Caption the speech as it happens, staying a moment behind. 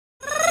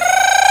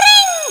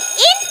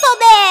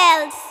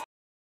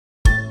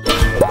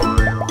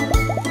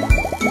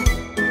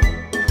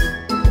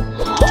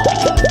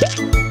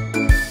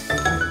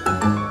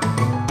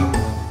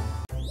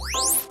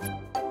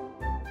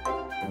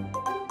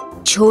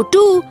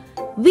Chotu,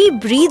 we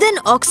breathe in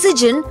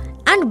oxygen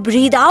and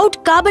breathe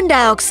out carbon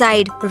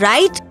dioxide,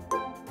 right?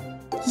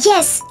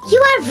 Yes, you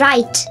are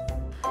right.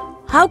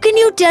 How can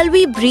you tell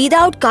we breathe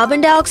out carbon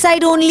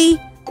dioxide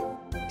only?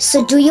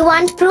 So do you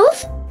want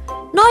proof?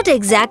 Not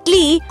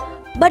exactly,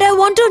 but I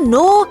want to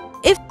know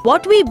if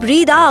what we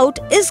breathe out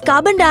is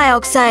carbon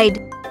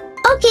dioxide.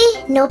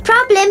 Okay, no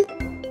problem.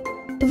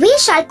 We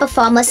shall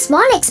perform a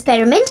small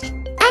experiment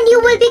and you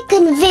will be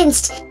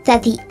convinced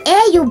that the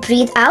air you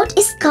breathe out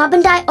is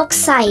carbon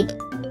dioxide.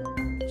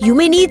 You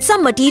may need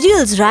some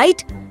materials,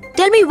 right?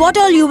 Tell me what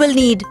all you will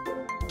need.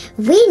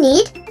 We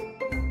need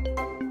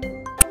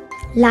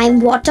lime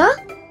water,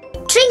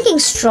 drinking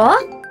straw,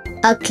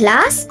 a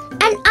glass,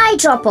 and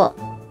eyedropper.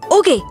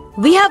 Okay,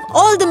 we have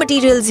all the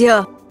materials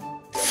here.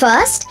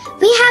 First,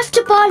 we have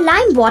to pour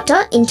lime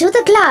water into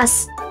the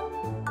glass.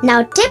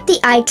 Now dip the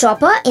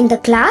eyedropper in the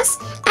glass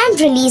and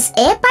release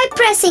air by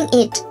pressing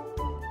it.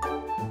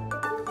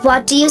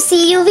 What do you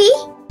see, UV?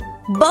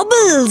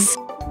 Bubbles!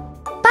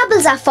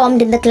 Bubbles are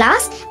formed in the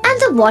glass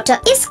and the water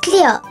is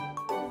clear.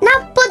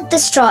 Now put the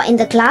straw in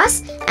the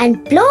glass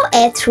and blow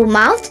air through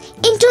mouth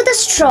into the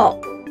straw.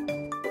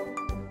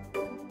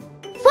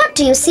 What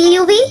do you see,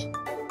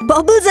 UV?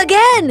 Bubbles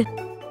again!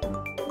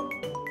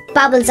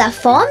 Bubbles are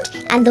formed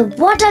and the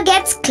water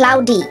gets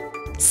cloudy.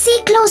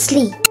 See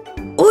closely.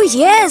 Oh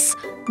yes,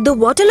 the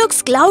water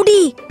looks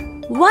cloudy.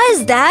 Why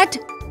is that?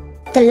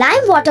 The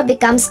lime water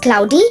becomes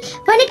cloudy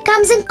when it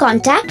comes in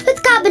contact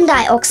with carbon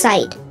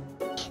dioxide.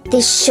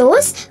 This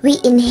shows we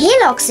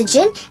inhale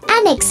oxygen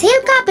and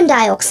exhale carbon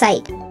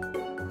dioxide.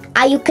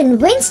 Are you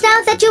convinced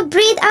now that you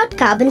breathe out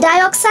carbon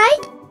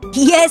dioxide?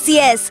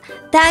 Yes.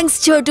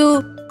 Thanks,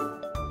 Chotu.